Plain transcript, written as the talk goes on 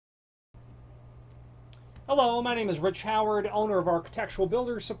Hello, my name is Rich Howard, owner of Architectural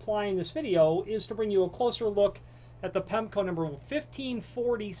Builders Supply. In this video is to bring you a closer look at the Pemko number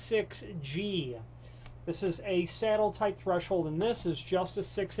 1546G. This is a saddle type threshold, and this is just a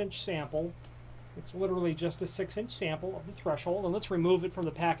 6-inch sample. It's literally just a 6-inch sample of the threshold, and let's remove it from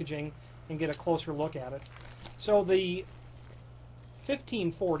the packaging and get a closer look at it. So the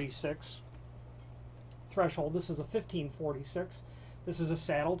 1546 threshold, this is a 1546. This is a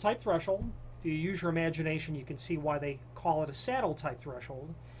saddle type threshold. If you use your imagination, you can see why they call it a saddle type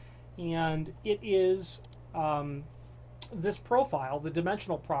threshold. And it is this profile, the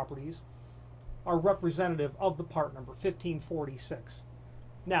dimensional properties, are representative of the part number 1546.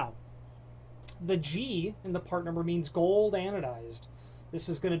 Now, the G in the part number means gold anodized. This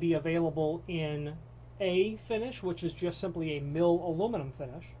is going to be available in A finish, which is just simply a mill aluminum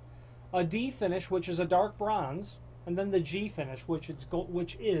finish, a D finish, which is a dark bronze, and then the G finish, which is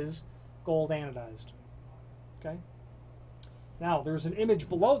gold anodized. Okay. Now, there's an image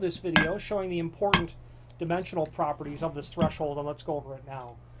below this video showing the important dimensional properties of this threshold, and let's go over it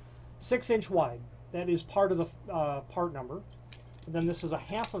now. 6-inch wide. That is part of the part number. And then this is a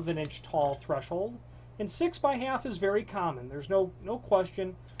 1/2 inch tall threshold, and 6 by 1/2 is very common. There's no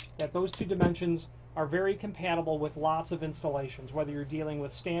question that those two dimensions are very compatible with lots of installations, whether you're dealing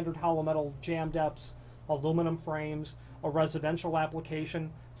with standard hollow metal jam depths, aluminum frames, a residential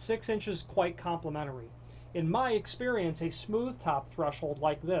application. 6 inches quite complementary. In my experience, a smooth top threshold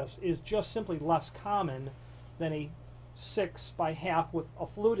like this is just simply less common than a 6 by 1/2 with a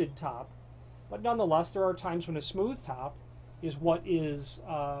fluted top. But nonetheless, there are times when a smooth top is what is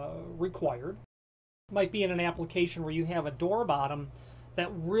required. It might be in an application where you have a door bottom that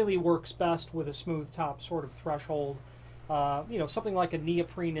really works best with a smooth top sort of threshold. You know, something like a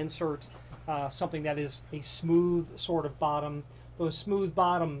neoprene insert, something that is a smooth sort of bottom. Those smooth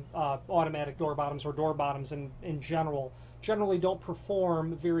bottom automatic door bottoms, or door bottoms in generally don't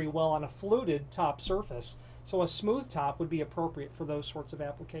perform very well on a fluted top surface. So a smooth top would be appropriate for those sorts of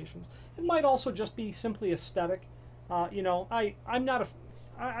applications. It might also just be simply aesthetic. You know, I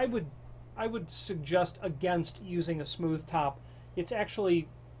would suggest against using a smooth top. It's actually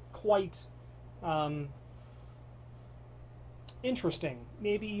quite interesting,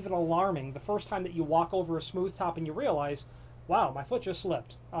 maybe even alarming, the first time that you walk over a smooth top and you realize, wow, my foot just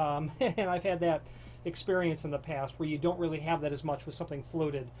slipped. And I've had that experience in the past where you don't really have that as much with something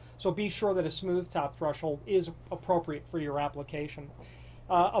fluted. So be sure that a smooth top threshold is appropriate for your application.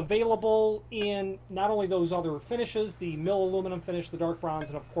 Available in not only those other finishes, the mill aluminum finish, the dark bronze,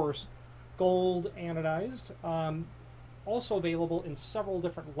 and of course gold anodized. Also available in several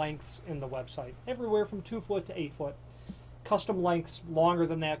different lengths in the website, everywhere from 2 foot to 8 foot. Custom lengths longer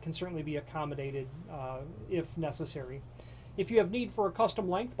than that can certainly be accommodated if necessary. If you have need for a custom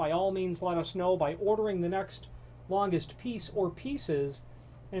length, by all means let us know by ordering the next longest piece or pieces,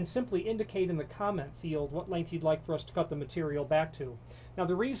 and simply indicate in the comment field what length you'd like for us to cut the material back to. Now,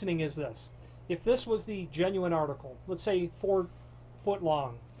 the reasoning is this. If this was the genuine article, let's say 4 foot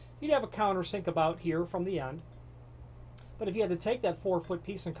long, you'd have a countersink about here from the end. But if you had to take that 4 foot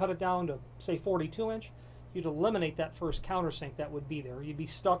piece and cut it down to, say, 42 inch, you'd eliminate that first countersink that would be there. You'd be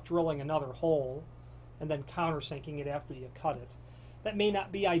stuck drilling another hole and then countersinking it after you cut it. That may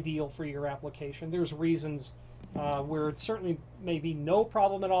not be ideal for your application. There's reasons where it certainly may be no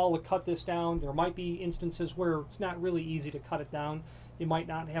problem at all to cut this down. There might be instances where it's not really easy to cut it down. You might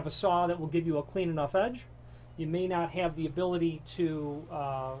not have a saw that will give you a clean enough edge. You may not have the ability to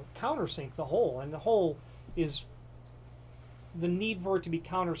countersink the hole, and the hole is, the need for it to be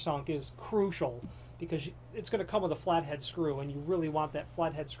countersunk is crucial, because it's going to come with a flathead screw, and you really want that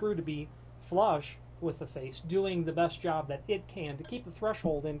flathead screw to be flush with the face, doing the best job that it can to keep the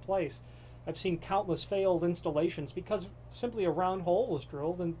threshold in place. I've seen countless failed installations because simply a round hole was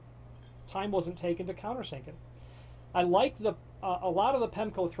drilled and time wasn't taken to countersink it. I like a lot of the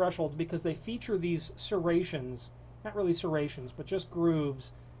Pemko thresholds because they feature these serrations, not really serrations, but just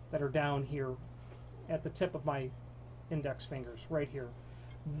grooves that are down here at the tip of my index fingers, right here.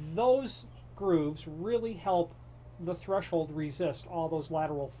 Those grooves really help the threshold resist all those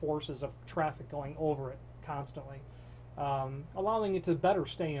lateral forces of traffic going over it constantly, allowing it to better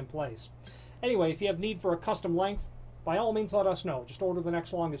stay in place. Anyway, if you have need for a custom length, by all means let us know. Just order the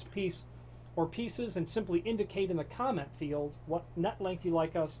next longest piece or pieces and simply indicate in the comment field what net length you'd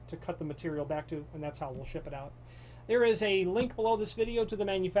like us to cut the material back to, and that's how we'll ship it out. There is a link below this video to the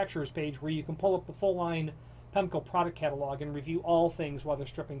manufacturer's page where you can pull up the full line Pemko product catalog and review all things weather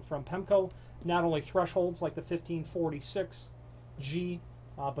stripping from Pemko. Not only thresholds like the 1546G,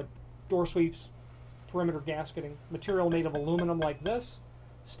 but door sweeps, perimeter gasketing, material made of aluminum like this,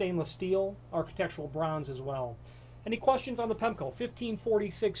 stainless steel, architectural bronze as well. Any questions on the Pemko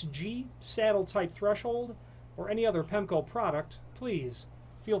 1546G saddle type threshold or any other Pemko product, please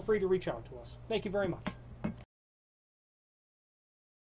feel free to reach out to us. Thank you very much.